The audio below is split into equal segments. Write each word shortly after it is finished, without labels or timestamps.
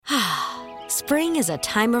Spring is a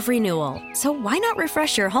time of renewal, so why not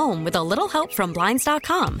refresh your home with a little help from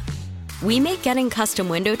Blinds.com? We make getting custom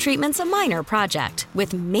window treatments a minor project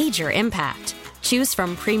with major impact. Choose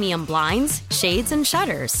from premium blinds, shades, and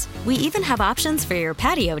shutters. We even have options for your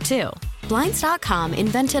patio, too. Blinds.com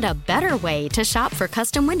invented a better way to shop for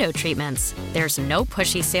custom window treatments. There's no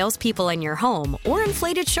pushy salespeople in your home or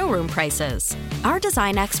inflated showroom prices. Our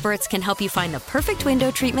design experts can help you find the perfect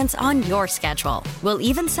window treatments on your schedule. We'll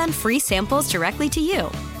even send free samples directly to you.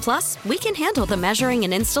 Plus, we can handle the measuring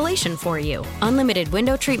and installation for you. Unlimited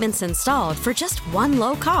window treatments installed for just one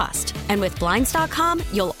low cost. And with Blinds.com,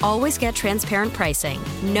 you'll always get transparent pricing.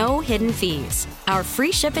 No hidden fees. Our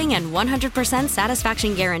free shipping and 100%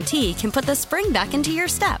 satisfaction guarantee can put the spring back into your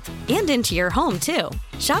step and into your home, too.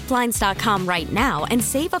 Shop Blinds.com right now and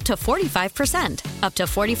save up to 45%. Up to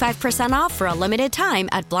 45% off for a limited time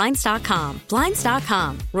at Blinds.com.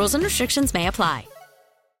 Blinds.com. Rules and restrictions may apply.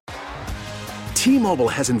 T-Mobile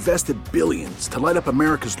has invested billions to light up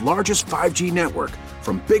America's largest 5G network,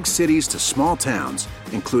 from big cities to small towns,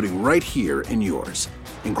 including right here in yours.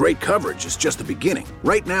 And great coverage is just the beginning.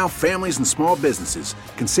 Right now, families and small businesses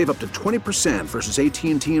can save up to 20% versus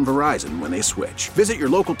AT&T and Verizon when they switch. Visit your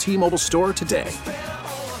local T-Mobile store today.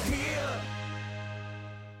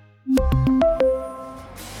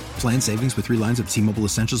 Plan savings with 3 lines of T-Mobile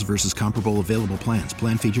Essentials versus comparable available plans.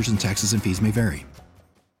 Plan features and taxes and fees may vary.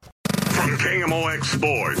 From KMOX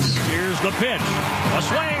Sports. Here's the pitch. A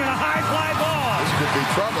swing and a high fly ball. This could be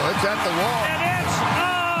trouble. It's at the wall. And it's a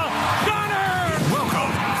gunner.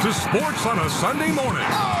 Welcome to Sports on a Sunday morning.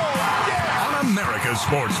 Oh, yeah. On America's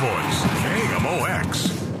Sports Voice,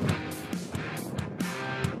 KMOX.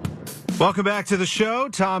 Welcome back to the show.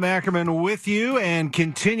 Tom Ackerman with you, and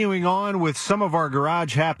continuing on with some of our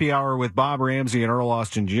Garage Happy Hour with Bob Ramsey and Earl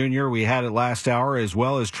Austin Jr. We had it last hour, as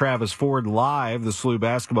well as Travis Ford live, the SLU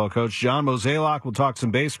basketball coach. John Mozeliak will talk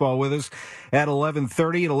some baseball with us at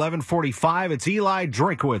 11:30. At 11:45, it's Eli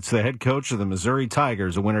Drinkwitz, the head coach of the Missouri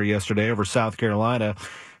Tigers, a winner yesterday over South Carolina.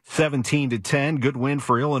 17-10. Good win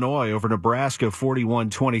for Illinois over Nebraska,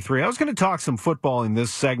 41-23. I was going to talk some football in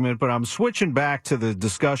this segment, but I'm switching back to the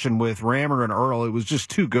discussion with Rammer and Earl. It was just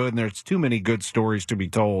too good, and there's too many good stories to be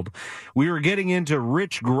told. We were getting into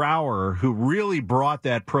Rich Grauer, who really brought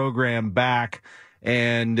that program back,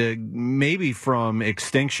 and maybe from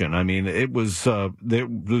extinction. I mean, it was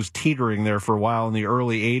teetering there for a while in the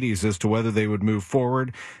early 80s as to whether they would move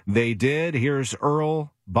forward. They did. Here's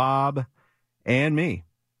Earl, Bob, and me.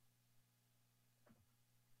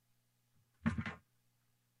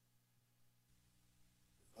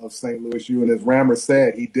 Of St. Louis U, and as Rammer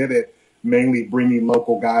said, he did it mainly bringing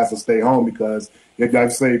local guys to stay home, because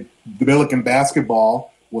I'd say Dominican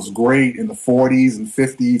basketball was great in the 40s and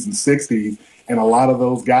 50s and 60s, and a lot of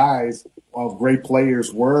those guys, great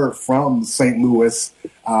players, were from the St. Louis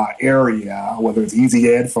area, whether it's Easy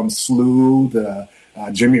Ed from SLU, the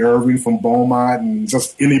Jimmy Irving from Beaumont, and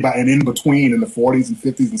just anybody, and in between in the 40s and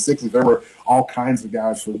 50s and 60s, there were all kinds of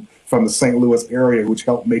guys from the St. Louis area, which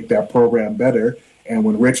helped make that program better. And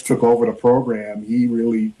when Rich took over the program, he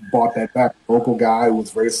really brought that back. Local guy who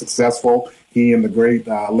was very successful. He and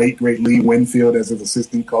the late great Lee Winfield as his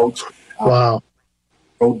assistant coach. Wow.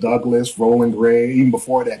 Joe Douglas, Roland Gray, even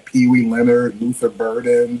before that, Pee Wee Leonard, Luther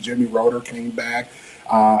Burden, Jimmy Roeder came back.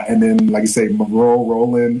 And then, like you say, Monroe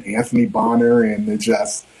Rowland, Anthony Bonner, and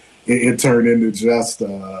it turned into just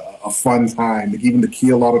a fun time. Even the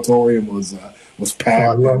Kiel Auditorium was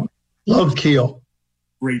packed. I loved Kiel.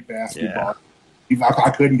 Great basketball. Yeah. I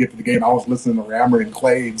couldn't get to the game. I was listening to Rammer and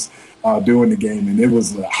Claves doing the game, and it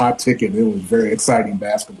was a hot ticket. It was very exciting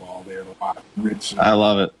basketball there. Rich, I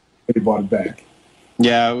love it. He brought it back.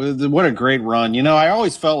 Yeah, what a great run. You know, I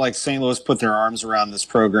always felt like St. Louis put their arms around this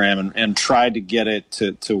program and tried to get it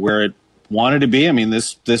to where it wanted to be. I mean,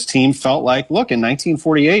 this team felt like, look, in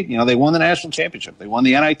 1948, you know, they won the national championship. They won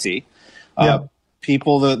the NIT. Yeah.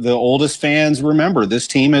 People, the oldest fans remember this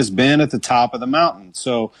team has been at the top of the mountain.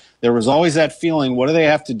 So there was always that feeling, what do they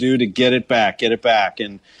have to do to get it back?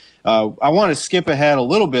 And I want to skip ahead a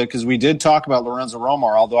little bit because we did talk about Lorenzo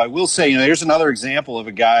Romar, although I will say, you know, here's another example of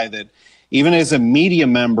a guy that even as a media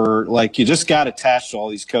member, like, you just got attached to all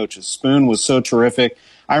these coaches. Spoon was so terrific.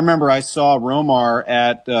 I remember I saw Romar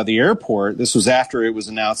at the airport. This was after it was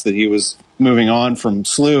announced that he was moving on from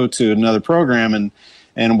SLU to another program,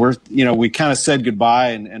 and we kind of said goodbye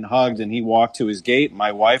and hugged, and he walked to his gate. And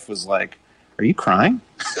my wife was like, "Are you crying?"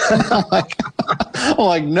 I'm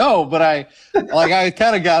like, no, but I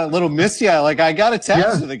kind of got a little misty. I got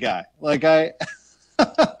attached to the guy.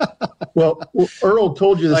 Well, Earl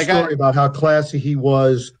told you the story about how classy he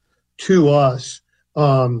was to us.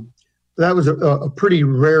 The a pretty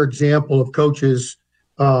rare example of coaches,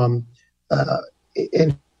 and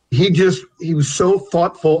he was so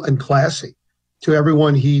thoughtful and classy to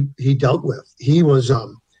everyone he dealt with. He was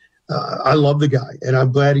I love the guy, and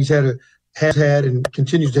I'm glad has had and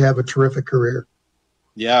continues to have a terrific career.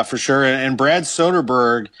 Yeah, for sure. And Brad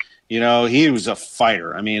Soderberg, he was a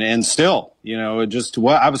fighter. I mean, and still,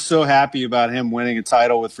 I was so happy about him winning a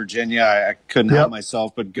title with Virginia. I couldn't help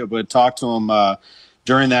myself but talk to him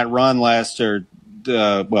during that run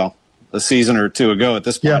a season or two ago at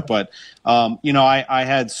this point. Yeah. But, I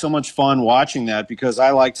had so much fun watching that because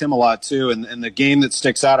I liked him a lot too. And the game that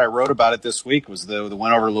sticks out, I wrote about it this week, was the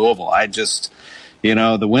win over Louisville.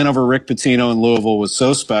 The win over Rick Pitino in Louisville was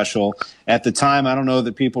so special. At the time, I don't know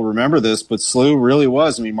that people remember this, but SLU really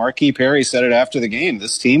was. I mean, Marquis Perry said it after the game.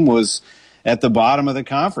 This team was at the bottom of the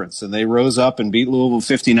conference, and they rose up and beat Louisville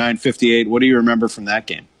 59-58. What do you remember from that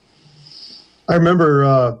game? I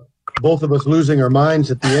remember both of us losing our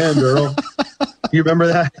minds at the end, Earl. You remember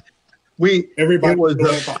that?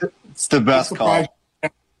 It's the best call.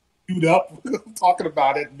 Up talking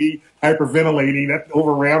about it, me hyperventilating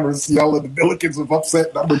over Rammers yelling the Billikens have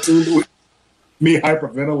upset number 2. Me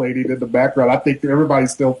hyperventilating in the background. I think everybody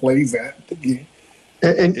still plays that again.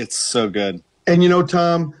 And it's so good. And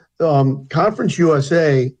Tom, Conference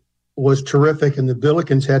USA was terrific, and the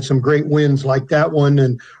Billikens had some great wins like that one.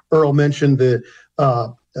 And Earl mentioned the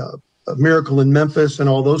Miracle in Memphis and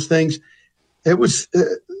all those things. It was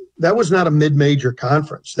that was not a mid-major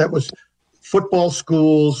conference. That was football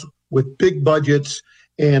schools with big budgets,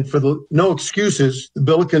 and for no excuses, the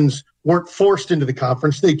Billikens weren't forced into the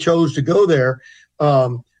conference. They chose to go there,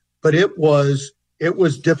 but it was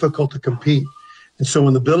difficult to compete. And so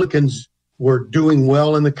when the Billikens were doing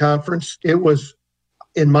well in the conference, it was,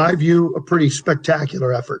 in my view, a pretty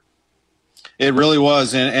spectacular effort. It really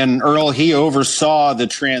was. And Earl, he oversaw the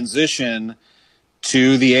transition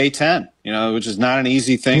to the A-10, which is not an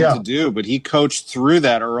easy thing to do, but he coached through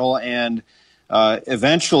that, Earl, and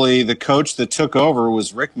eventually the coach that took over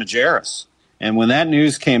was Rick Majerus. And when that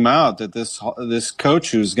news came out that this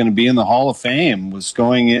coach who's going to be in the Hall of Fame was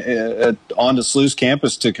going onto SLU's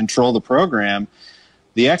campus to control the program,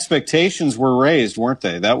 the expectations were raised, weren't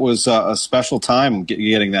they? That was a special time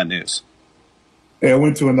getting that news. Yeah, it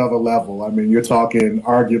went to another level. I mean, you're talking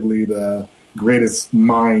arguably the greatest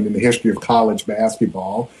mind in the history of college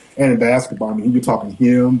basketball. And in basketball, I mean, you're talking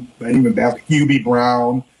him, even Hubie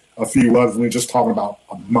Brown, a few others. We're just talking about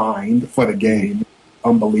a mind for the game.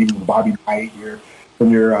 Unbelievable. Bobby Knight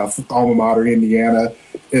from your alma mater, Indiana.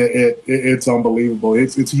 It's unbelievable.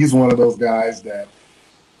 He's one of those guys that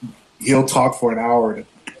he'll talk for an hour.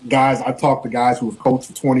 I talk to guys who have coached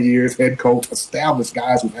for 20 years, head coach, established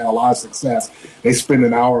guys who've had a lot of success. They spend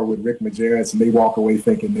an hour with Rick Majerus, and they walk away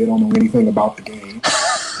thinking they don't know anything about the game.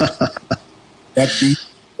 That's deep,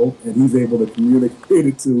 and he's able to communicate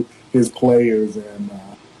it to his players, and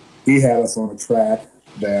he had us on a track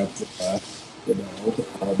that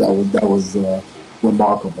that was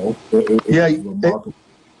remarkable. It was remarkable.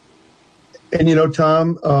 And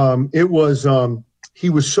Tom, it was he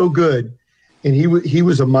was so good, and he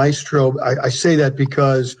was a maestro. I say that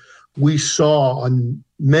because we saw on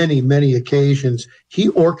many, many occasions he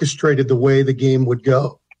orchestrated the way the game would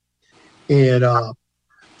go, and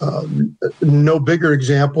no bigger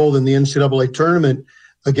example than the NCAA tournament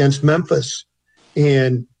against Memphis,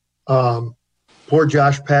 and poor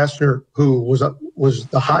Josh Pastner, who was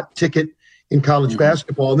the hot ticket in college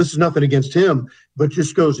basketball. And this is nothing against him, but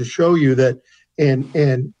just goes to show you that.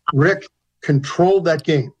 And Rick controlled that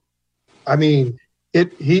game. I mean,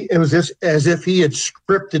 it was just as if he had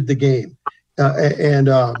scripted the game.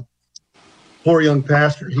 Poor young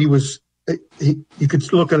Pastner, you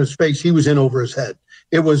could look on his face. He was in over his head.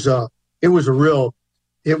 It was an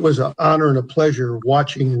honor and a pleasure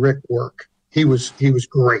watching Rick work. He was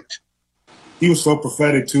great. He was so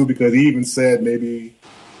prophetic, too, because he even said maybe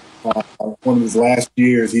one of his last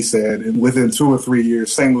years, he said, within 2 or 3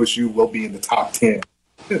 years, St. Louis U will be in the top 10.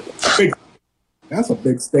 That's a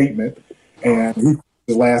big statement. And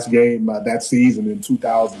his last game that season in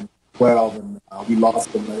 2012, and we lost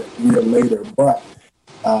him a year later. But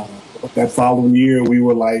that following year, we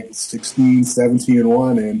were like 16,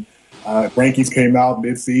 17-1, and rankings came out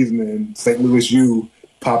mid-season, and St. Louis U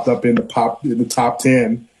popped up in the top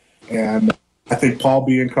 10. And I think Paul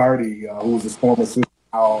Biancardi, who was his former assistant,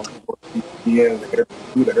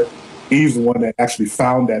 he's the one that actually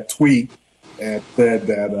found that tweet and said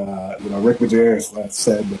that Rick Majerus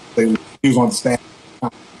said that he was on the staff.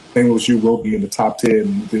 St. Louis U will be in the top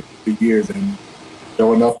 10 within 3 years, and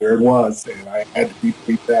sure enough, there it was. And I had to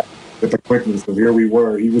retweet that with the quickness because here we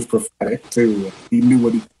were. He was prophetic too. He knew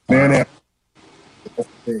Man,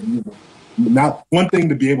 not one thing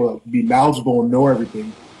to be able to be knowledgeable and know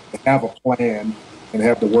everything, to have a plan and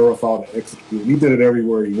have the wherewithal to execute. And he did it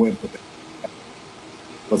everywhere he went. But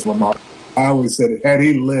that's remarkable. I always said it. Had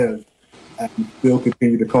he lived and still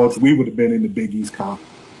continued to coach, we would have been in the Big East Conference.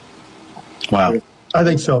 Wow, I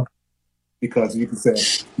think so. Because you can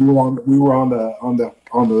say we were on the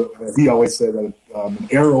as he always said that an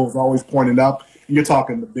arrow was always pointing up. And you're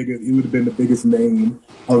talking the biggest. He would have been the biggest name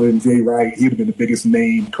other than Jay Wright. He would have been the biggest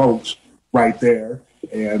name coach right there,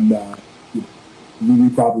 and we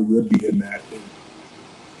probably would be in that.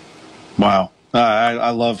 Wow.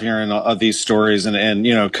 I love hearing these stories, and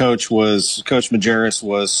you know, Coach Majerus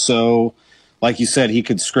was so, like you said, he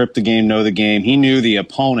could script the game, know the game. He knew the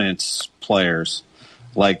opponent's players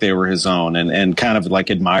like they were his own, and kind of like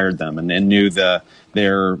admired them, and knew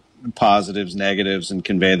their positives, negatives, and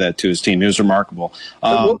convey that to his team. It was remarkable.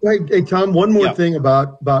 Hey, Tom, one more thing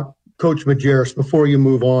about Coach Majerus before you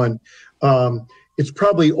move on. It's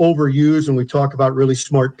probably overused when we talk about really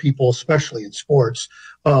smart people, especially in sports.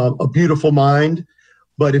 A Beautiful Mind.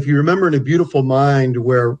 But if you remember in A Beautiful Mind,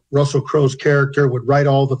 where Russell Crowe's character would write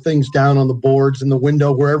all the things down on the boards in the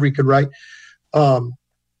window, wherever he could write,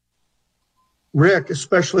 Rick,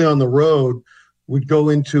 especially on the road, would go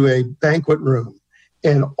into a banquet room,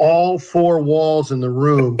 and all four walls in the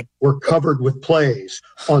room were covered with plays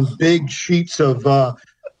on big sheets of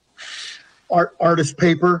artist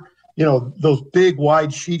paper, you know, those big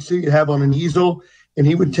wide sheets that you have on an easel. And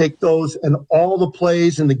he would take those, and all the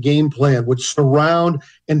plays in the game plan would surround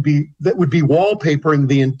and that would be wallpapering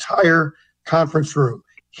the entire conference room.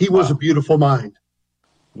 He was a beautiful mind.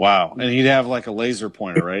 Wow. And he'd have like a laser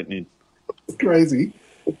pointer, right? And crazy.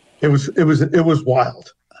 It was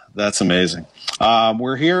wild. That's amazing.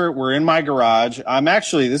 We're here. We're in my garage.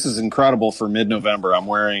 This is incredible for mid-November. I'm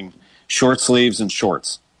wearing short sleeves and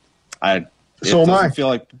shorts. It doesn't feel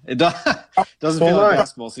like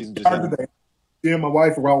basketball season just ended. Me and my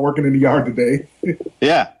wife are out working in the yard today.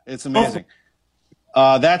 Yeah, it's amazing.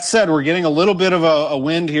 That said, we're getting a little bit of a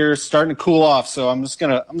wind here, starting to cool off. So I'm just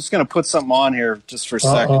gonna put something on here just for a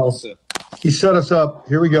second. So. He set us up.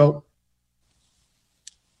 Here we go.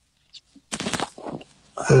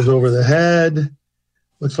 Goes over the head.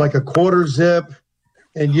 Looks like a quarter zip.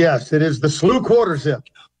 And yes, it is the SLU quarter zip.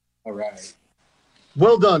 All right.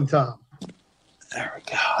 Well done, Tom.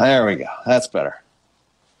 There we go. That's better.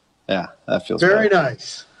 Yeah, that feels very better.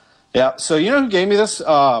 Nice. Yeah. So you know who gave me this?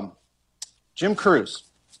 Jim Cruz.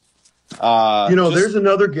 There's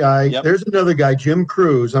another guy. Yep. There's another guy, Jim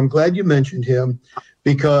Cruz. I'm glad you mentioned him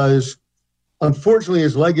because, unfortunately,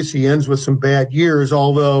 his legacy ends with some bad years.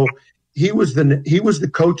 Although he was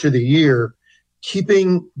the coach of the year,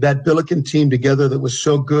 keeping that Billiken team together that was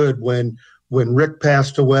so good when Rick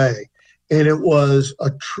passed away, and it was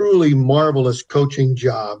a truly marvelous coaching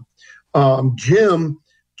job. Jim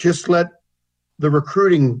just let the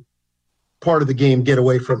recruiting part of the game get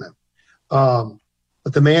away from him.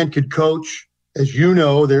 But the man could coach. As you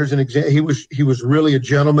know, there's an example. He was really a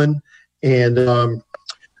gentleman. And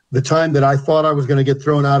the time that I thought I was going to get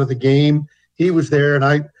thrown out of the game, he was there. And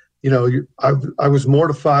I was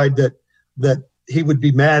mortified that he would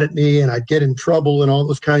be mad at me and I'd get in trouble and all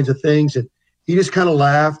those kinds of things. And he just kind of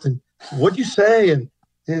laughed and, "What'd you say?" And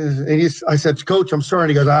I said, "Coach, I'm sorry." And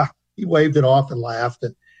he goes, he waved it off and laughed.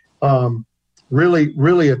 And really,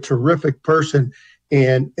 really a terrific person.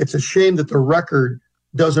 And it's a shame that the record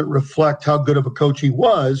doesn't reflect how good of a coach he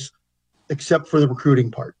was, except for the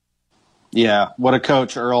recruiting part. Yeah, what a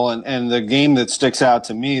coach, Earl. And the game that sticks out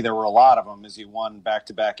to me, there were a lot of them, as he won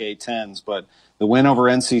back-to-back A-10s. But the win over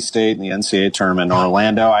NC State in the NCAA tournament in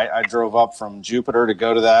Orlando, I drove up from Jupiter to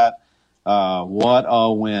go to that. What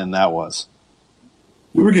a win that was.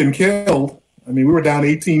 We were getting killed. I mean, we were down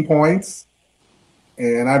 18 points.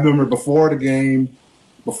 And I remember before the game,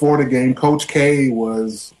 Coach K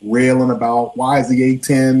was railing about why is the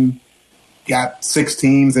A-10 got 6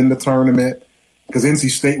 teams in the tournament, because NC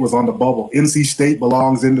State was on the bubble. NC State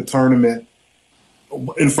belongs in the tournament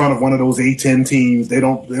in front of one of those A-10 teams. They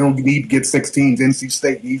don't need to get 6 teams. NC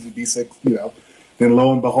State needs to be 6. Then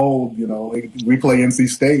lo and behold, we play NC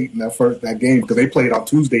State in that game because they played on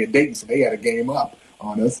Tuesday at Dayton, so they had a game up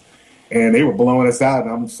on us. And they were blowing us out,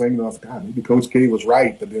 and I'm saying to us, God, maybe Coach K was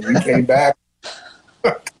right. But then we came back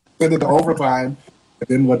into overtime,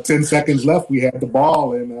 and then 10 seconds left, we had the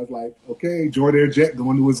ball, and I was like, okay, Jordan Jet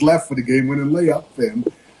going to his left for the game-winning layup.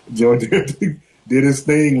 And Jordan did his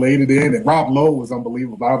thing, laid it in, and Rob Lowe was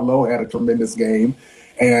unbelievable. Rob Lowe had a tremendous game,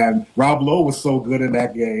 and Rob Lowe was so good in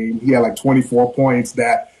that game. He had like 24 points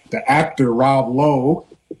that the actor Rob Lowe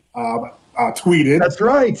tweeted. That's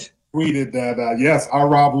right. tweeted that, yes, our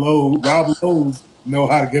Rob Lowe's know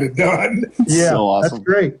how to get it done. Yeah, so awesome. That's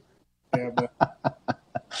great. And,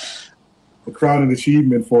 the crowning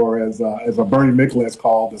achievement for, as Bernie Miklasz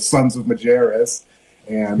called, the Sons of Majerus.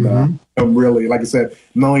 And I'm really, like I said,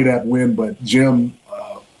 not only that win, but Jim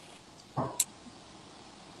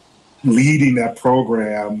leading that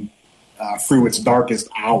program through its darkest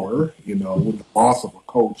hour, with the loss of a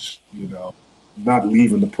coach, not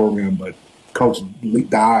leaving the program, but coach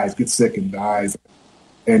dies, gets sick and dies.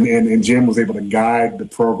 And Jim was able to guide the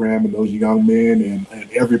program and those young men and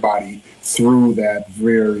everybody through that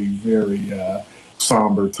very, very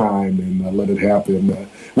somber time and let it happen.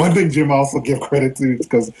 One thing Jim also give credit to is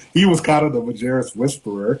because he was kind of the Majerus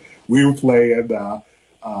whisperer. We were playing,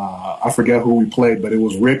 I forget who we played, but it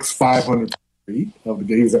was Rick's 500 of the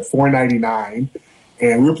game. He was at 499,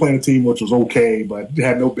 and we were playing a team which was okay, but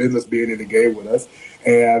had no business being in the game with us.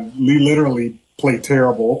 And we literally played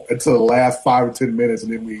terrible until the last 5 or 10 minutes,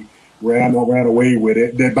 and then we ran away with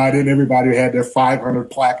it. Then by then, everybody had their 500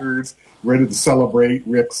 placards ready to celebrate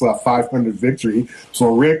Rick's 500 victory.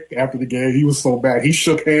 So Rick, after the game, he was so bad, he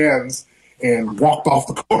shook hands and walked off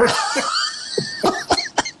the court.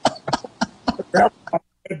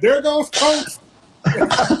 There goes Coach.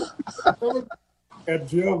 And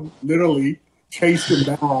Jim literally chased him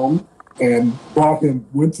down and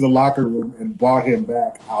went to the locker room and brought him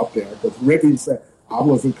back out there. Because Ricky said, I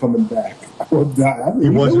wasn't coming back. He was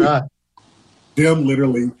not. Jim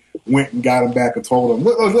literally went and got him back and told him,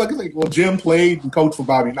 well, Jim played and coached for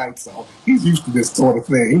Bobby Knight, so he's used to this sort of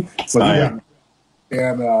thing. So Rick,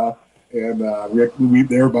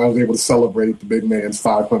 everybody was able to celebrate the big man's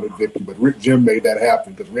 500 victory. But Jim made that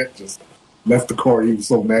happen because Rick just left the court. He was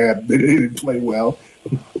so mad that he didn't play well.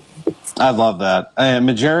 I love that. And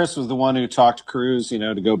Majerus was the one who talked to Cruz,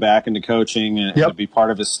 to go back into coaching and to be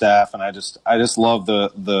part of his staff. And I just love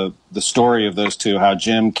the story of those two, how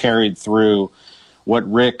Jim carried through what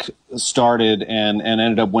Rick started and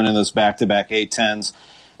ended up winning those back-to-back A-10s.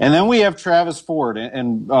 And then we have Travis Ford.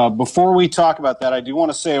 And before we talk about that, I do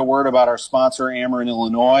want to say a word about our sponsor, Ameren,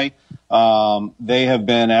 Illinois. They have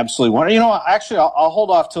been absolutely wonderful. Actually, I'll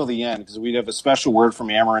hold off till the end because we have a special word from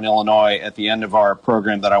Ameren, Illinois at the end of our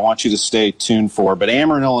program that I want you to stay tuned for. But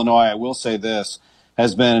Ameren, Illinois, I will say this,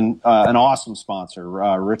 has been an awesome sponsor.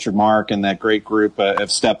 Richard Mark and that great group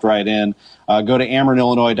have stepped right in. Go to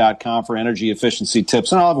AmerenIllinois.com for energy efficiency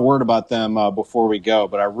tips. And I'll have a word about them before we go,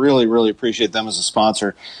 but I really, really appreciate them as a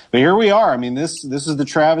sponsor. But here we are. I mean, this is the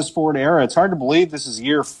Travis Ford era. It's hard to believe this is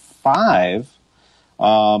year 5.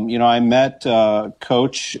 I met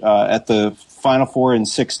Coach at the Final Four in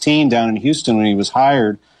 2016 down in Houston when he was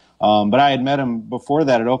hired. But I had met him before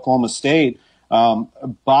that at Oklahoma State. Bob,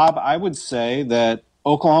 I would say that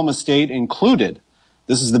Oklahoma State included,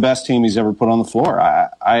 this is the best team he's ever put on the floor.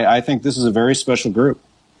 I think this is a very special group.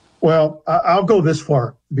 Well, I'll go this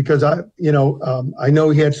far because I know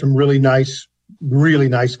he had some really nice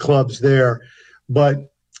clubs there,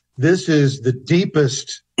 but this is the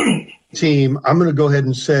deepest team. I'm going to go ahead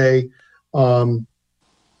and say,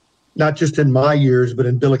 not just in my years, but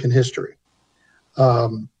in Billiken history.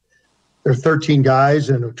 There are 13 guys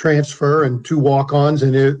and a transfer and 2 walk-ons,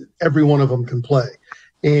 and every one of them can play.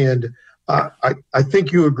 And I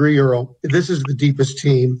think you agree, Earl. This is the deepest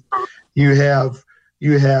team. You have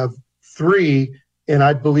 3, and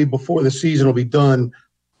I believe before the season will be done,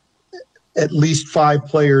 at least 5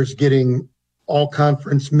 players getting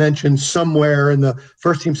all-conference mention somewhere in the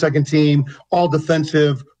first team, second team, all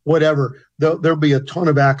defensive, whatever. There'll be a ton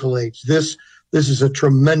of accolades. This is a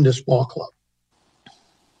tremendous ball club.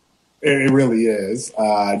 It really is.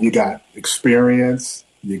 You got experience,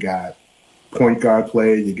 you got point guard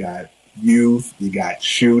play, you got youth, you got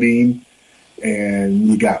shooting, and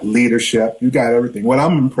you got leadership. You got everything. What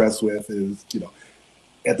I'm impressed with is,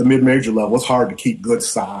 at the mid-major level, it's hard to keep good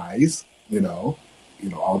size, all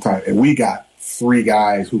the time. And we got 3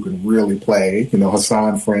 guys who can really play.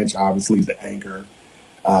 Hassan French, obviously, is the anchor.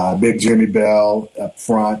 Big Jimmy Bell up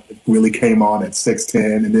front really came on at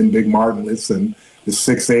 6'10", and then Big Martin Lisson, the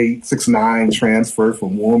 6'8", 6'9" transfer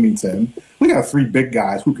from Wilmington. We got 3 big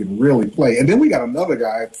guys who can really play. And then we got another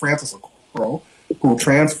guy, Francis Okoro, who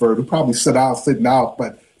transferred, who probably sitting out,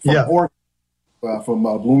 but from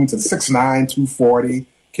Bloomington, 6'9", 240,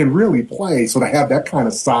 can really play. So to have that kind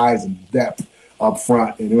of size and depth up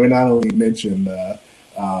front, and we not only mentioned the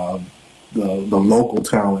local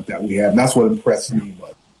talent that we have, and that's what impressed me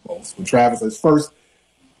most. When Travis, his first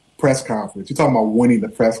press conference, you're talking about winning the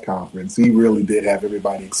press conference, he really did have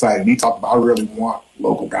everybody excited. He talked about, I really want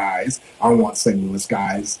local guys. I want St. Louis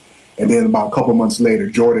guys. And then about a couple months later,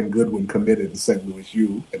 Jordan Goodwin committed to St. Louis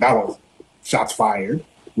U, and that was shots fired.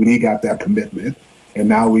 when he got that commitment. And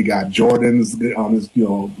now we got Jordan's on his,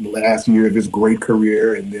 last year of his great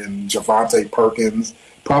career, and then Javonte Perkins,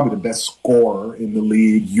 probably the best scorer in the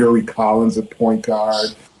league. Yuri Collins at point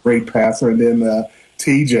guard, great passer, and then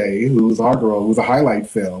TJ, who's our girl, who's a highlight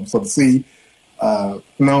film. So to see not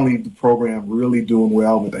only the program really doing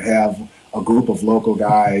well, but to have a group of local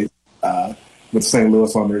guys with St.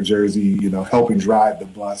 Louis on their jersey, helping drive the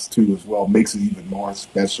bus too as well, makes it even more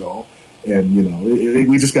special. And,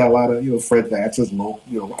 we just got a lot of, Fred Thatcher's,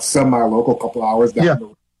 semi-local, couple hours down the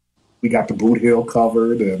road. We got the Boot Hill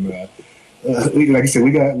covered, and like I said,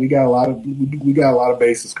 we got a lot of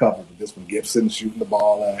bases covered with this one. Gibson shooting the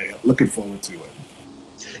ball. Looking forward to it.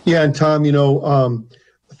 Yeah, and Tom, the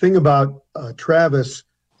thing about Travis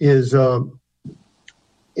is, and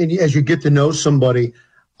as you get to know somebody,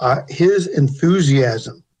 his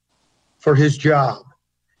enthusiasm for his job,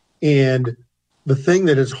 and the thing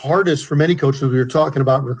that is hardest for many coaches, we were talking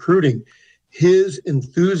about recruiting, his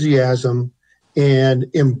enthusiasm and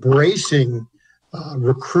embracing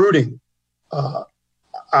recruiting.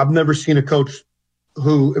 I've never seen a coach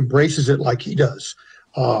who embraces it like he does.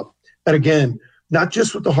 And again, not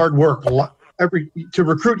just with the hard work. To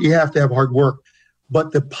recruit, you have to have hard work,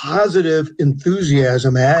 but the positive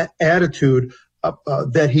enthusiasm, attitude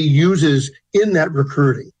that he uses in that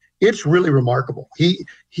recruiting, it's really remarkable. He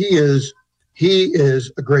is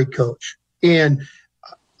a great coach, and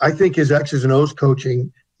I think his X's and O's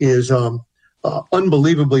coaching is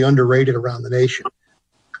unbelievably underrated around the nation.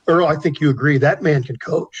 Earl, I think you agree. That man can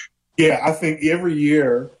coach. Yeah, I think every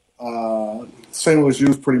year St. Louis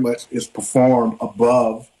Youth pretty much is performed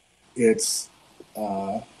above its,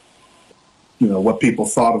 what people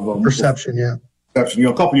thought of them. Perception, yeah. Perception.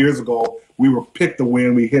 A couple years ago, we were picked to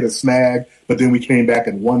win. We hit a snag, but then we came back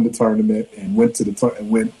and won the tournament and went to the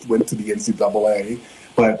NCAA.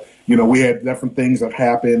 But we had different things that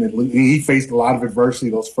happened, and he faced a lot of adversity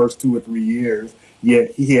those first 2 or 3 years.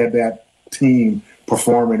 Yet he had that team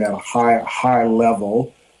performing at a high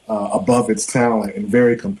level, above its talent, and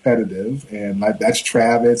very competitive. And that's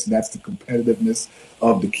Travis, and that's the competitiveness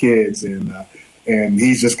of the kids. And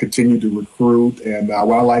he's just continued to recruit. And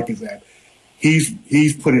what I like is that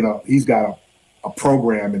he's got a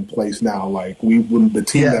program in place now. Like the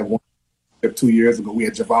team that won 2 years ago, we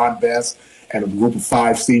had Javon Best and a group of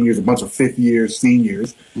 5 seniors, a bunch of fifth-year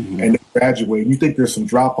seniors, and they graduate. You think there's some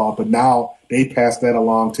drop-off, but now they passed that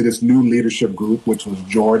along to this new leadership group, which was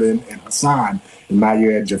Jordan and Hassan. And now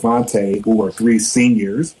you had Javonte, who are 3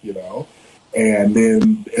 seniors, And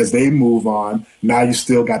then as they move on, now you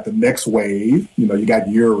still got the next wave. You got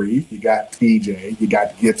Yuri, you got TJ, you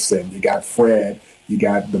got Gibson, you got Fred, you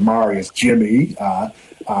got Demarius, Jimmy,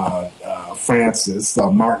 Francis,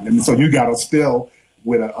 Martin. And so you got to still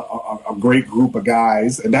with a great group of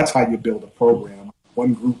guys, and that's how you build a program.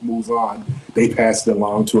 One group moves on, they pass it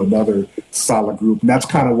along to another solid group. And that's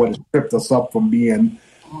kind of what has tripped us up from being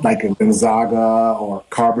like a Gonzaga or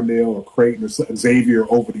Carbondale or Creighton or Xavier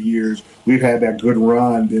over the years. We've had that good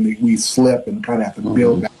run, then we slip and kind of have to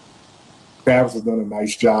build back. Travis has done a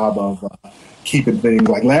nice job of keeping things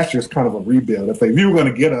like last year's kind of a rebuild. If you were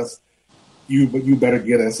going to get us, you better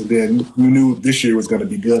get us. And then we knew this year was going to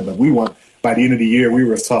be good, but by the end of the year, we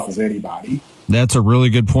were as tough as anybody. That's a really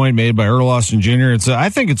good point made by Earl Austin Jr. I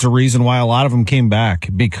think it's a reason why a lot of them came back,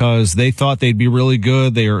 because they thought they'd be really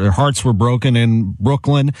good. Their hearts were broken in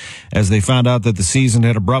Brooklyn as they found out that the season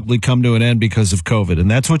had abruptly come to an end because of COVID. And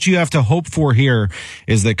that's what you have to hope for here,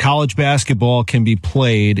 is that college basketball can be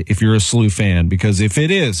played if you're a SLU fan. Because if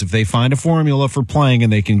they find a formula for playing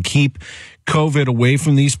and they can keep COVID away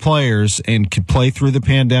from these players and can play through the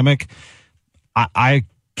pandemic, I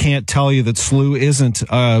can't tell you that SLU isn't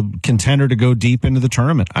a contender to go deep into the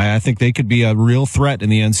tournament. I think they could be a real threat in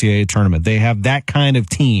the NCAA tournament. They have that kind of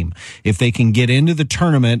team. If they can get into the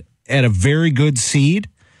tournament at a very good seed,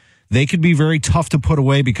 they could be very tough to put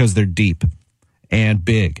away because they're deep and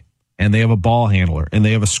big, and they have a ball handler, and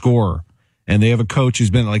they have a scorer, and they have a coach who's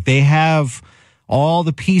been they have all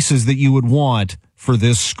the pieces that you would want for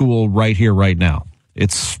this school right here, right now.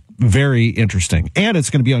 It's very interesting. And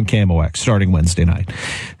it's going to be on KMOX starting Wednesday night.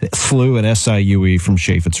 SLU and SIUE from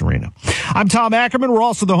Chaffetz Arena. I'm Tom Ackerman. We're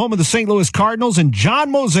also the home of the St. Louis Cardinals, and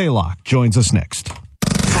John Mozeliak joins us next.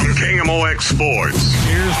 From KMOX Sports.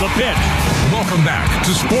 Here's the pitch. Welcome back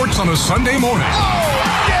to Sports on a Sunday morning.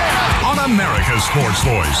 On America's Sports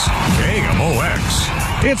Voice,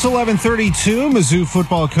 KMOX. It's 11:32. Mizzou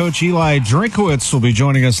football coach Eli Drinkwitz will be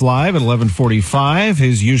joining us live at 11:45,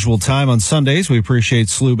 his usual time on Sundays. We appreciate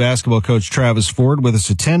SLU basketball coach Travis Ford with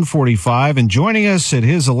us at 10:45, and joining us at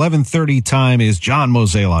his 11:30 time is John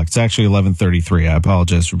Mozeliak. It's actually 11:33. I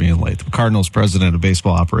apologize for being late. The Cardinals president of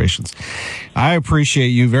baseball operations. I appreciate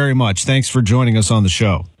you very much. Thanks for joining us on the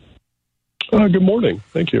show. Good morning.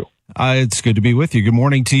 Thank you. It's good to be with you. Good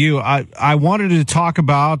morning to you. I wanted to talk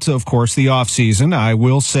about, of course, the off season. I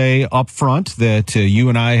will say up front that you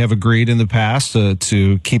and I have agreed in the past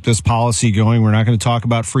to keep this policy going. We're not going to talk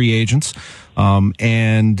about free agents.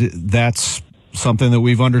 And that's something that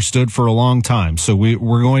we've understood for a long time. So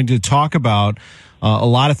we're going to talk about a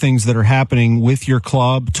lot of things that are happening with your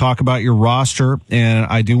club, talk about your roster, and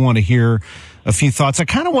I do want to hear a few thoughts. I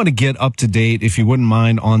kind of want to get up to date, if you wouldn't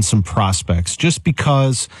mind, on some prospects, just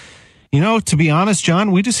because, to be honest,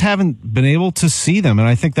 John, we just haven't been able to see them. And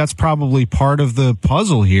I think that's probably part of the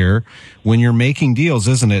puzzle here when you're making deals,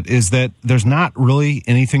 isn't it? Is that there's not really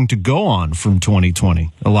anything to go on from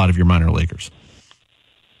 2020, a lot of your minor leaguers.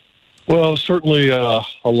 Well, certainly a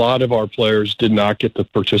lot of our players did not get to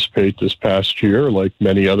participate this past year, like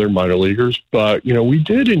many other minor leaguers. But, we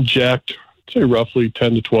did inject, say, roughly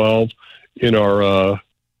 10 to 12 in our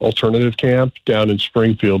alternative camp down in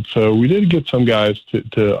Springfield. So we did get some guys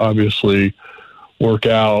to obviously work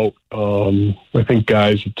out. I think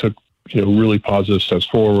guys that took, really positive steps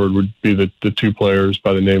forward would be the two players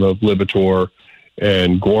by the name of Libator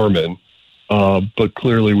and Gorman. But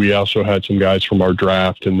clearly we also had some guys from our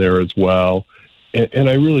draft in there as well. And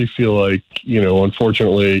I really feel like,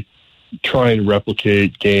 unfortunately, trying to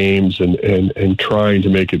replicate games and trying to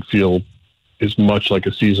make it feel as much like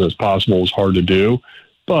a season as possible is hard to do.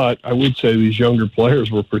 But I would say these younger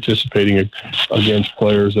players were participating against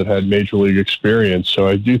players that had major league experience. So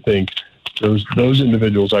I do think those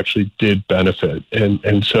individuals actually did benefit.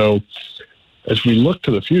 And so as we look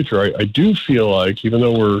to the future, I do feel like, even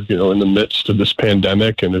though we're, in the midst of this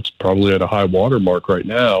pandemic and it's probably at a high water mark right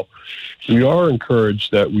now, we are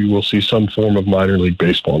encouraged that we will see some form of minor league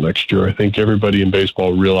baseball next year. I think everybody in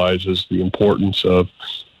baseball realizes the importance of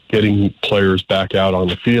getting players back out on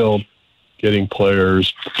the field, getting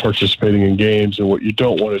players participating in games. And what you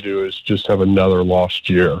don't want to do is just have another lost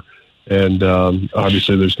year. And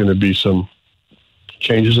obviously there's going to be some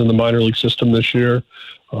changes in the minor league system this year.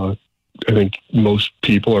 I think most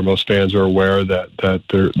people or most fans are aware that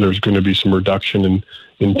there's going to be some reduction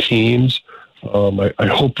in teams. I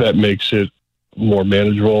hope that makes it more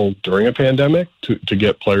manageable during a pandemic to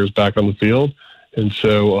get players back on the field. And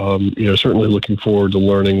so, certainly looking forward to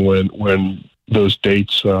learning when those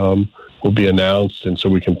dates will be announced, and so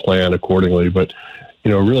we can plan accordingly. But,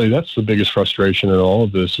 really that's the biggest frustration in all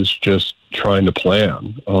of this is just trying to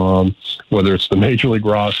plan, whether it's the major league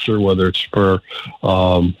roster, whether it's for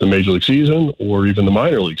the major league season or even the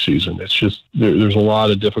minor league season. It's just there's a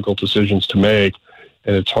lot of difficult decisions to make,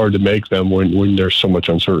 and it's hard to make them when there's so much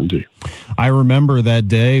uncertainty. I remember that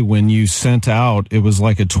day when you sent out, it was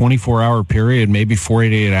like a 24-hour period, maybe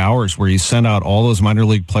 48 hours, where you sent out all those minor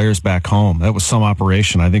league players back home. That was some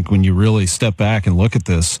operation. I think when you really step back and look at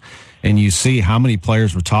this and you see how many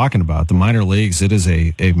players we're talking about, the minor leagues, it is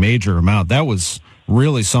a major amount. That was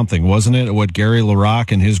really something, wasn't it, what Gary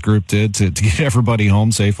LaRocque and his group did to get everybody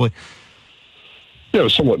home safely? Yeah, it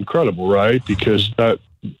was somewhat incredible, right? Because so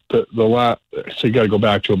you got to go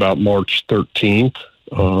back to about March 13th,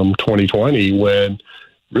 2020, when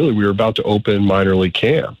really we were about to open minor league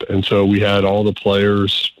camp. And so we had all the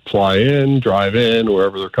players fly in, drive in,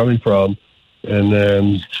 wherever they're coming from. And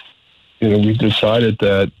then, we decided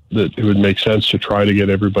that it would make sense to try to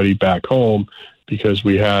get everybody back home because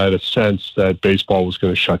we had a sense that baseball was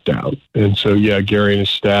going to shut down. And so, Gary and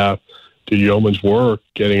his staff did yeoman's work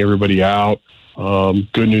getting everybody out.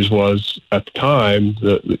 Good news was at the time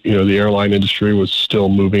the airline industry was still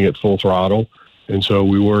moving at full throttle. And so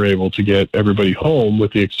we were able to get everybody home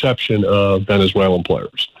with the exception of Venezuelan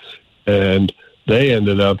players. And they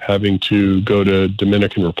ended up having to go to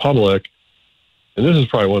Dominican Republic. And this is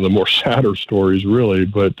probably one of the more sadder stories, really,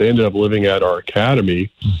 but they ended up living at our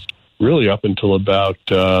academy really up until about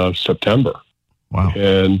September. Wow.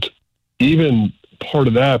 And even part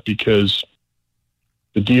of that because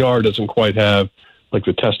the DR doesn't quite have like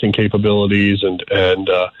the testing capabilities and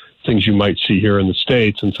things you might see here in the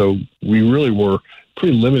States. And so we really were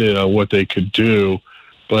pretty limited on what they could do.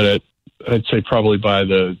 But I'd say probably by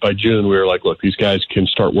June, we were like, look, these guys can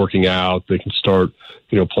start working out. They can start,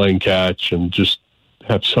 playing catch and just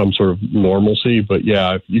have some sort of normalcy. But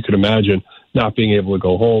yeah, you could imagine not being able to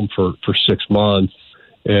go home for 6 months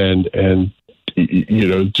and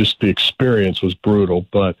just the experience was brutal.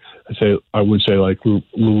 But I would say like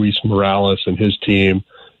Luis Morales and his team,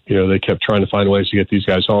 they kept trying to find ways to get these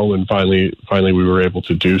guys home, and finally we were able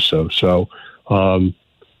to do so. So,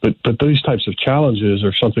 but these types of challenges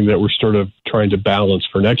are something that we're sort of trying to balance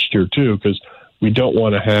for next year too, because we don't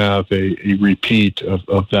want to have a repeat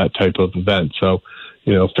of that type of event. So,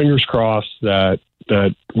 fingers crossed that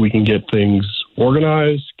we can get things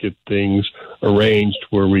organized, get things arranged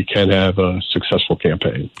where we can have a successful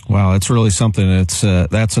campaign. Wow, it's really something.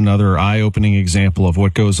 That's another eye-opening example of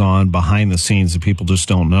what goes on behind the scenes that people just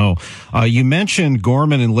don't know. You mentioned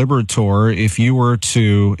Gorman and Liberatore.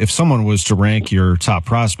 If someone was to rank your top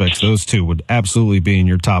prospects, those two would absolutely be in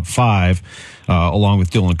your top 5, along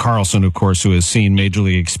with Dylan Carlson, of course, who has seen major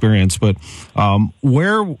league experience. But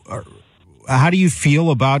how do you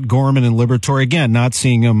feel about Gorman and Liberatore? Again, not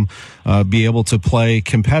seeing them be able to play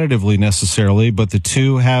competitively necessarily, but the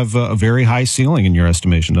two have a very high ceiling in your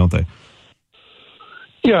estimation, don't they?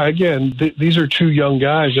 Yeah, again, these are two young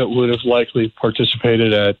guys that would have likely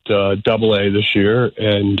participated at AA this year,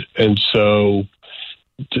 and so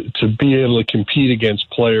to be able to compete against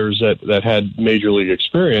players that had major league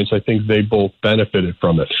experience, I think they both benefited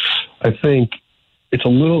from it. I think it's a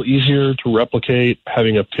little easier to replicate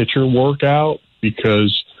having a pitcher work out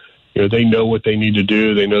because they know what they need to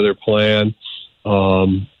do. They know their plan.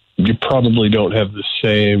 You probably don't have the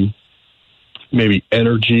same maybe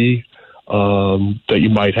energy that you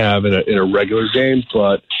might have in a regular game.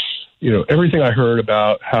 But, everything I heard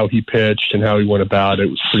about how he pitched and how he went about it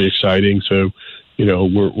was pretty exciting. So,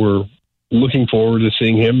 we're looking forward to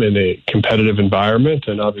seeing him in a competitive environment.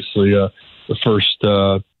 And obviously the first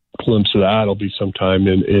glimpse of that will be sometime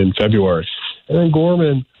in February. And then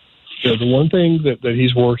Gorman, the one thing that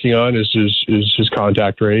he's working on is his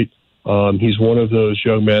contact rate. He's one of those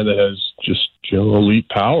young men that has just elite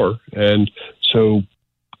power, and so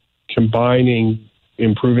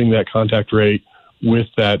improving that contact rate with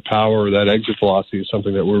that power, that exit velocity, is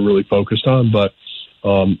something that we're really focused on. But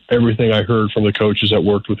everything I heard from the coaches that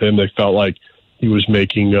worked with him, they felt like he was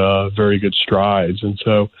making very good strides. And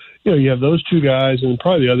so, you have those two guys, and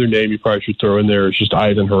probably the other name you probably should throw in there is just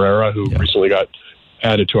Ivan Herrera, who recently got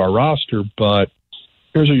added to our roster. But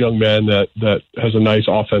here's a young man that has a nice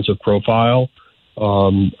offensive profile.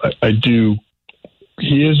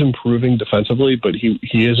 He is improving defensively, but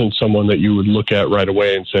he isn't someone that you would look at right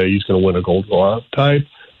away and say he's going to win a Gold Glove type,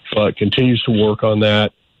 but continues to work on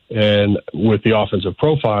that. And with the offensive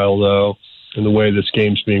profile, though, and the way this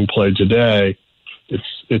game's being played today,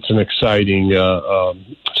 it's an exciting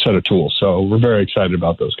set of tools. So we're very excited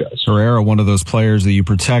about those guys. Herrera, one of those players that you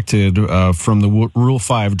protected from the Rule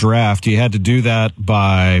 5 draft. You had to do that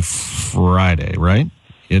by Friday, right?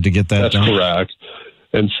 You had to get that done? That's correct.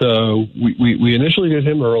 And so we initially did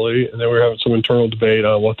him early, and then we were having some internal debate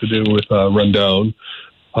on what to do with Rendon,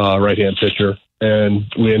 right-hand pitcher. And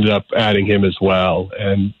we ended up adding him as well.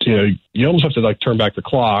 And, you almost have to turn back the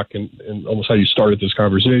clock, and almost how you started this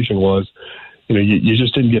conversation was, you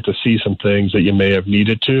just didn't get to see some things that you may have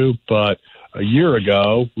needed to. But a year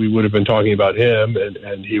ago, we would have been talking about him,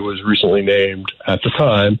 and he was recently named, at the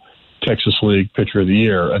time, Texas League Pitcher of the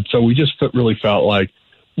Year. And so we just really felt like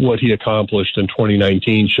what he accomplished in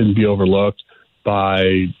 2019 shouldn't be overlooked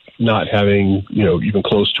by not having, even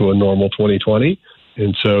close to a normal 2020.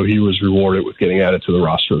 And so he was rewarded with getting added to the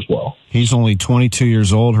roster as well. He's only 22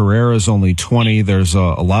 years old. Herrera's only 20. There's a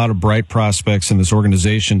lot of bright prospects in this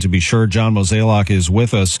organization, to be sure. John Mozeliak is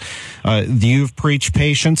with us. You've preached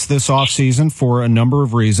patience this offseason for a number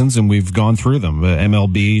of reasons, and we've gone through them.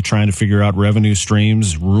 MLB trying to figure out revenue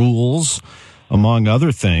streams, rules, among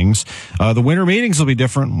other things. The winter meetings will be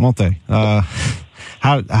different, won't they?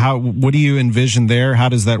 What do you envision there? How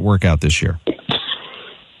does that work out this year?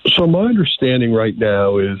 So my understanding right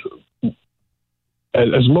now is,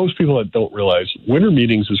 as most people that don't realize, winter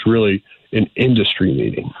meetings is really an industry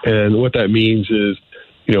meeting. And what that means is,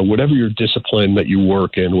 whatever your discipline that you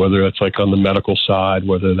work in, whether that's on the medical side,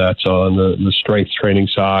 whether that's on the strength training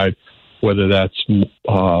side, whether that's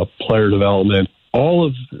player development, all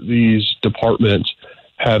of these departments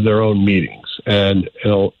have their own meetings and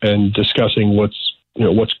discussing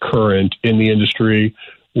what's current in the industry,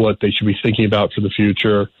 what they should be thinking about for the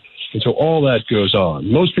future. And so all that goes on.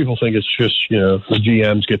 Most people think it's just, the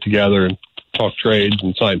GMs get together and talk trades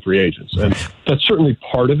and sign free agents. And that's certainly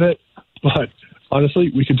part of it. But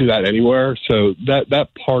honestly, we could do that anywhere. So that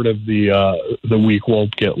part of the week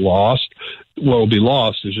won't get lost. What will be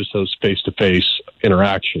lost is just those face-to-face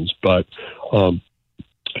interactions. But I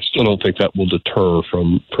still don't think that will deter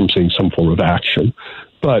from seeing some form of action.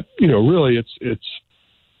 But, really,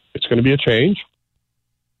 it's going to be a change.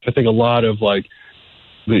 I think a lot of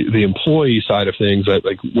the employee side of things that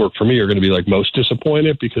like work for me are going to be like most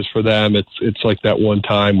disappointed, because for them it's like that one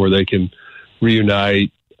time where they can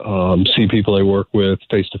reunite, see people they work with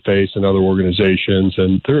face to face in other organizations,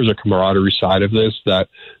 and there is a camaraderie side of this that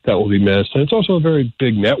will be missed. And it's also a very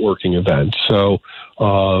big networking event, so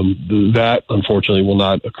that unfortunately will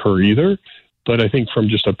not occur either. But I think from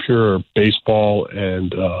just a pure baseball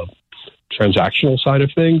and transactional side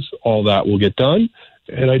of things, all that will get done.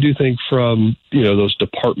 And I do think from, those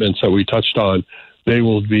departments that we touched on, they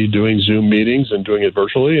will be doing Zoom meetings and doing it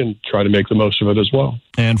virtually and try to make the most of it as well.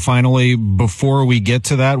 And finally, before we get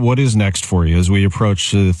to that, what is next for you as we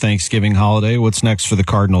approach the Thanksgiving holiday? What's next for the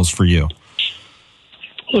Cardinals for you?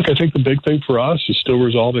 Look, I think the big thing for us is still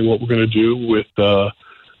resolving what we're going to do with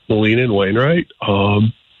Molina and Wainwright.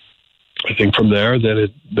 I think from there,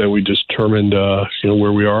 then we determined,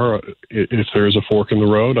 where we are, if there is a fork in the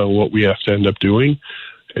road on what we have to end up doing.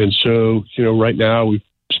 And so, right now we've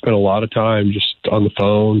spent a lot of time just on the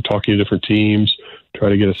phone, talking to different teams,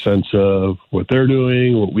 trying to get a sense of what they're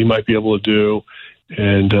doing, what we might be able to do.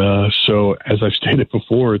 And so, as I've stated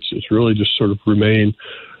before, it's really just sort of remain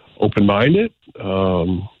open-minded,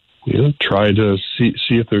 try to see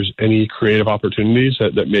if there's any creative opportunities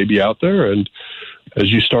that may be out there. And as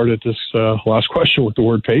you started this last question with the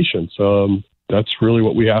word patience, that's really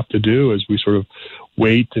what we have to do as we sort of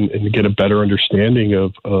wait and get a better understanding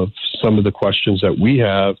of some of the questions that we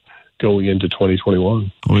have going into 2021.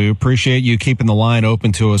 We appreciate you keeping the line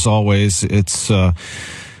open to us always. It's a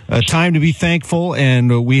time to be thankful,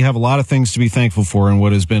 and we have a lot of things to be thankful for in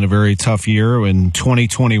what has been a very tough year. In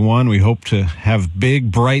 2021, we hope to have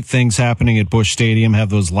big, bright things happening at Busch Stadium, have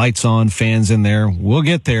those lights on, fans in there. We'll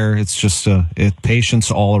get there. It's just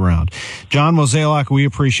patience all around. John Mozeliak, we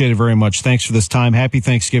appreciate it very much. Thanks for this time. Happy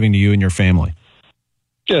Thanksgiving to you and your family.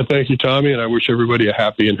 Yeah, thank you, Tommy, and I wish everybody a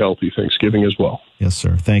happy and healthy Thanksgiving as well. Yes,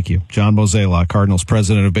 sir. Thank you. John Mozeliak, Cardinals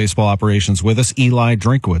President of Baseball Operations, with us. Eli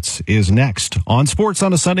Drinkwitz is next on Sports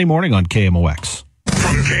on a Sunday morning on KMOX.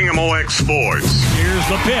 From KMOX Sports, here's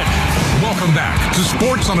the pitch. Welcome back to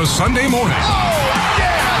Sports on a Sunday morning. Oh,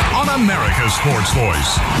 yeah! On America's Sports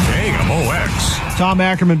Voice, KMOX. Tom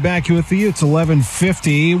Ackerman back with you. It's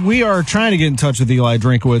 11:50. We are trying to get in touch with Eli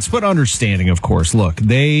Drinkwitz, but understanding, of course. Look,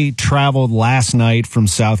 they traveled last night from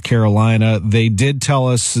South Carolina. They did tell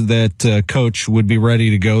us that Coach would be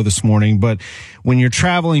ready to go this morning, but when you're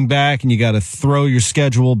traveling back and you got to throw your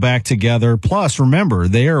schedule back together, plus remember,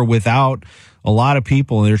 they are without a lot of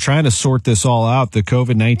people, and they're trying to sort this all out. The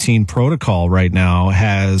COVID-19 protocol right now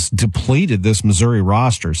has depleted this Missouri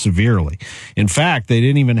roster severely. In fact, they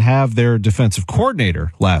didn't even have their defensive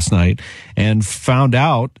coordinator last night, and found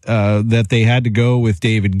out that they had to go with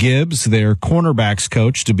David Gibbs, their cornerbacks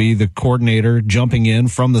coach, to be the coordinator jumping in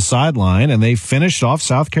from the sideline, and they finished off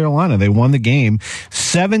South Carolina. They won the game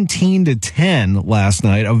 17-10 last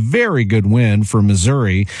night, a very good win for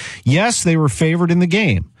Missouri. Yes, they were favored in the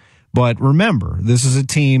game. But remember, this is a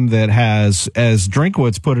team that has, as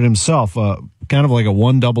Drinkwitz put it himself, kind of like a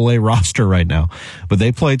 1AA roster right now. But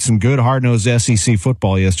they played some good, hard-nosed SEC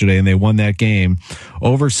football yesterday, and they won that game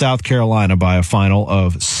over South Carolina by a final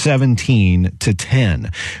of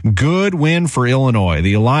 17-10. Good win for Illinois.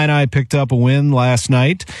 The Illini picked up a win last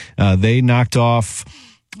night. They knocked off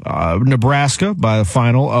Nebraska by a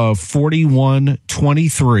final of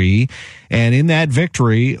 41-23. And in that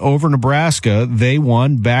victory over Nebraska, they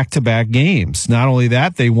won back-to-back games. Not only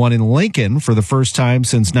that, they won in Lincoln for the first time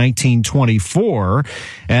since 1924.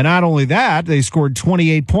 And not only that, they scored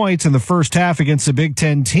 28 points in the first half against a Big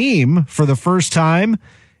Ten team for the first time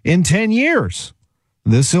in 10 years.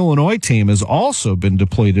 This Illinois team has also been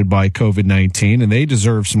depleted by COVID-19, and they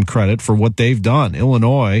deserve some credit for what they've done.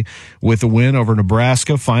 Illinois, with a win over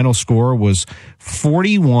Nebraska, final score was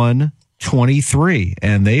 41-23,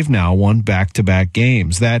 and they've now won back-to-back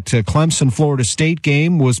games. That Clemson-Florida State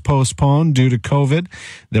game was postponed due to COVID.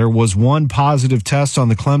 There was one positive test on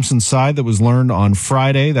the Clemson side that was learned on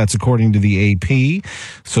Friday. That's according to the AP.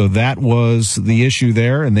 So that was the issue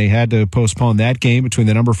there, and they had to postpone that game between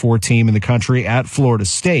the number 4 team in the country at Florida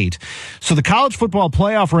State. So the college football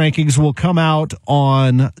playoff rankings will come out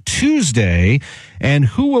on Tuesday, and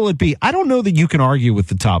who will it be? I don't know that you can argue with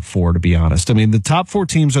the top 4, to be honest. I mean, the top 4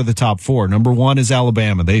 teams are the top 4. Number 1 is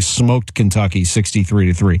Alabama. They smoked Kentucky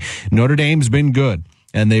 63-3. Notre Dame's been good,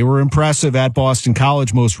 and they were impressive at Boston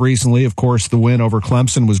College most recently. Of course, the win over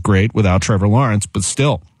Clemson was great without Trevor Lawrence, but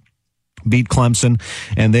still. beat Clemson,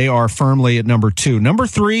 and they are firmly at number 2. Number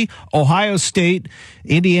 3, Ohio State.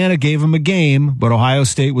 Indiana gave them a game, but Ohio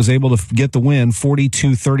State was able to get the win,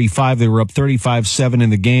 42-35. They were up 35-7 in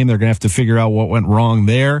the game. They're going to have to figure out what went wrong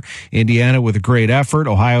there. Indiana with a great effort.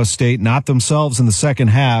 Ohio State not themselves in the second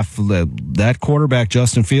half. That quarterback,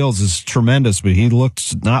 Justin Fields, is tremendous, but he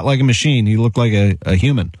looked not like a machine. He looked like a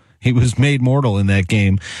human. He was made mortal in that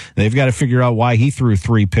game. They've got to figure out why he threw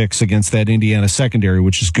 3 picks against that Indiana secondary,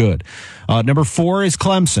 which is good. Number 4 is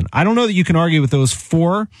Clemson. I don't know that you can argue with those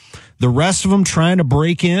 4. The rest of them trying to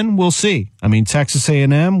break in, we'll see. I mean, Texas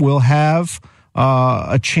A&M will have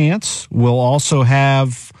a chance. We'll also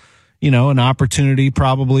have, an opportunity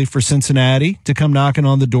probably for Cincinnati to come knocking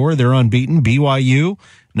on the door. They're unbeaten. BYU,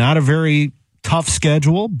 not a very tough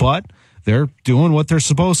schedule, but they're doing what they're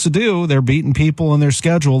supposed to do. They're beating people in their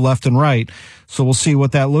schedule left and right. So we'll see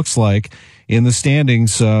what that looks like in the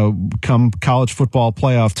standings come college football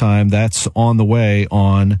playoff time. That's on the way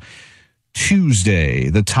on Tuesday.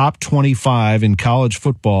 The top 25 in college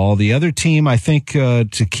football. The other team I think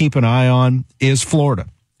to keep an eye on is Florida.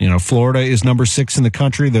 Florida is number 6 in the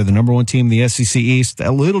country. They're the number 1 team in the SEC East.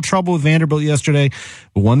 A little trouble with Vanderbilt yesterday,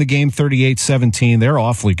 but won the game 38-17. They're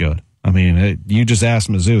awfully good. I mean, you just ask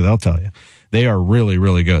Mizzou, they'll tell you. They are really,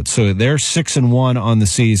 really good. So they're 6-1 on the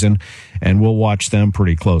season, and we'll watch them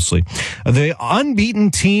pretty closely. The unbeaten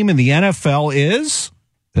team in the NFL is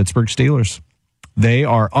Pittsburgh Steelers. They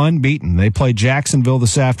are unbeaten. They play Jacksonville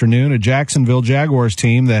this afternoon, a Jacksonville Jaguars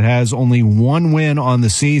team that has only 1 win on the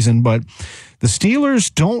season, but the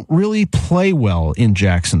Steelers don't really play well in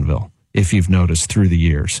Jacksonville, if you've noticed through the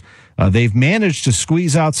years. They've managed to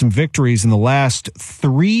squeeze out some victories in the last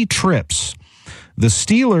 3 trips. The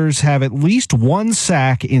Steelers have at least 1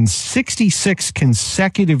 sack in 66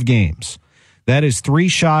 consecutive games. That is 3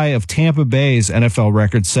 shy of Tampa Bay's NFL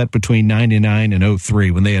record set between 99 and 03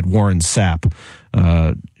 when they had Warren Sapp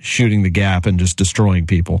shooting the gap and just destroying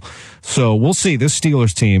people. So we'll see. This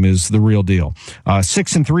Steelers team is the real deal.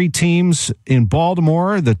 6-3 teams in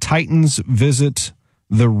Baltimore. The Titans visit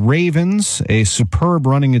the Ravens, a superb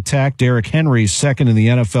running attack. Derrick Henry's second in the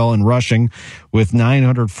NFL in rushing with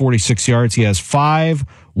 946 yards. He has 5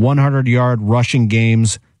 100-yard rushing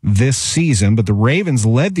games this season, but the Ravens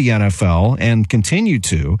led the NFL and continue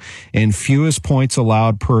to in fewest points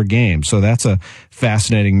allowed per game. So that's a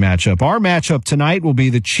fascinating matchup. Our matchup tonight will be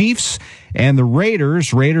the Chiefs and the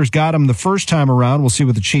Raiders. Raiders got them the first time around. We'll see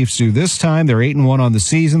what the Chiefs do this time. They're 8-1 on the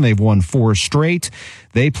season. They've won 4 straight.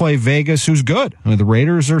 They play Vegas, who's good. I mean, the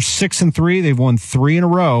Raiders are 6-3. They've won 3 in a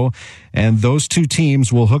row. And those 2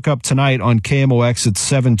 teams will hook up tonight on KMOX at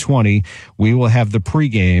 7:20. We will have the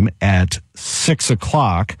pregame at 6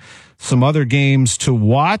 o'clock. Some other games to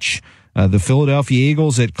watch. The Philadelphia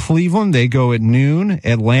Eagles at Cleveland. They go at noon.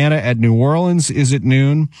 Atlanta at New Orleans is at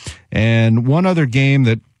noon. And one other game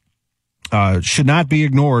that should not be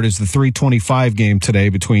ignored is the 3:25 game today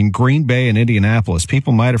between Green Bay and Indianapolis.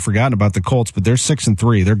 People might have forgotten about the Colts, but they're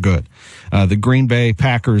 6-3. They're good. The Green Bay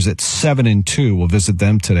Packers at 7-2 will visit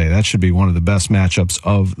them today. That should be one of the best matchups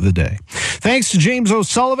of the day. Thanks to James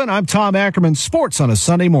O'Sullivan. I'm Tom Ackerman. Sports on a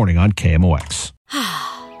Sunday morning on KMOX.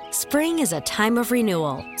 Spring is a time of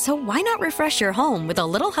renewal, so why not refresh your home with a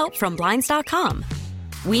little help from Blinds.com?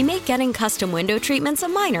 We make getting custom window treatments a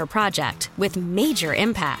minor project with major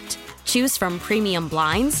impact. Choose from premium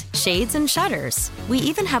blinds, shades, and shutters. We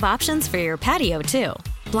even have options for your patio, too.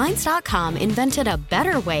 Blinds.com invented a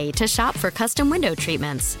better way to shop for custom window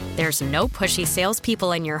treatments. There's no pushy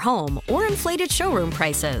salespeople in your home or inflated showroom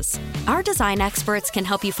prices. Our design experts can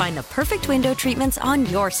help you find the perfect window treatments on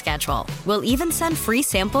your schedule. We'll even send free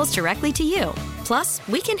samples directly to you. Plus,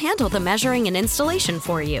 we can handle the measuring and installation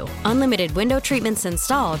for you. Unlimited window treatments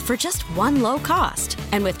installed for just one low cost.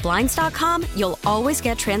 And with Blinds.com, you'll always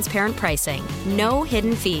get transparent pricing. No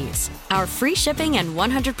hidden fees. Our free shipping and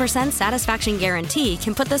 100% satisfaction guarantee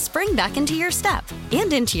can put the spring back into your step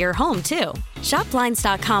and into your home, too. Shop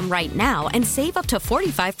Blinds.com right now and save up to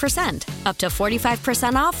 45%. Up to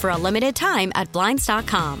 45% off for a limited time at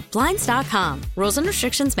Blinds.com. Blinds.com. Rules and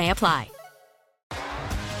restrictions may apply.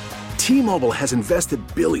 T-Mobile has invested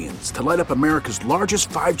billions to light up America's largest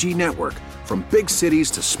 5G network, from big cities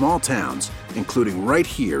to small towns, including right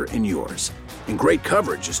here in yours. And great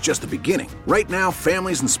coverage is just the beginning. Right now,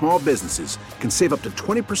 families and small businesses can save up to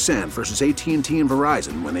 20% versus AT&T and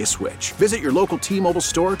Verizon when they switch. Visit your local T-Mobile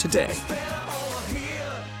store today.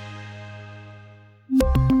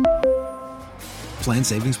 Plan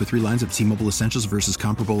savings with 3 lines of T-Mobile Essentials versus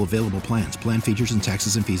comparable available plans. Plan features and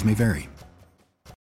taxes and fees may vary.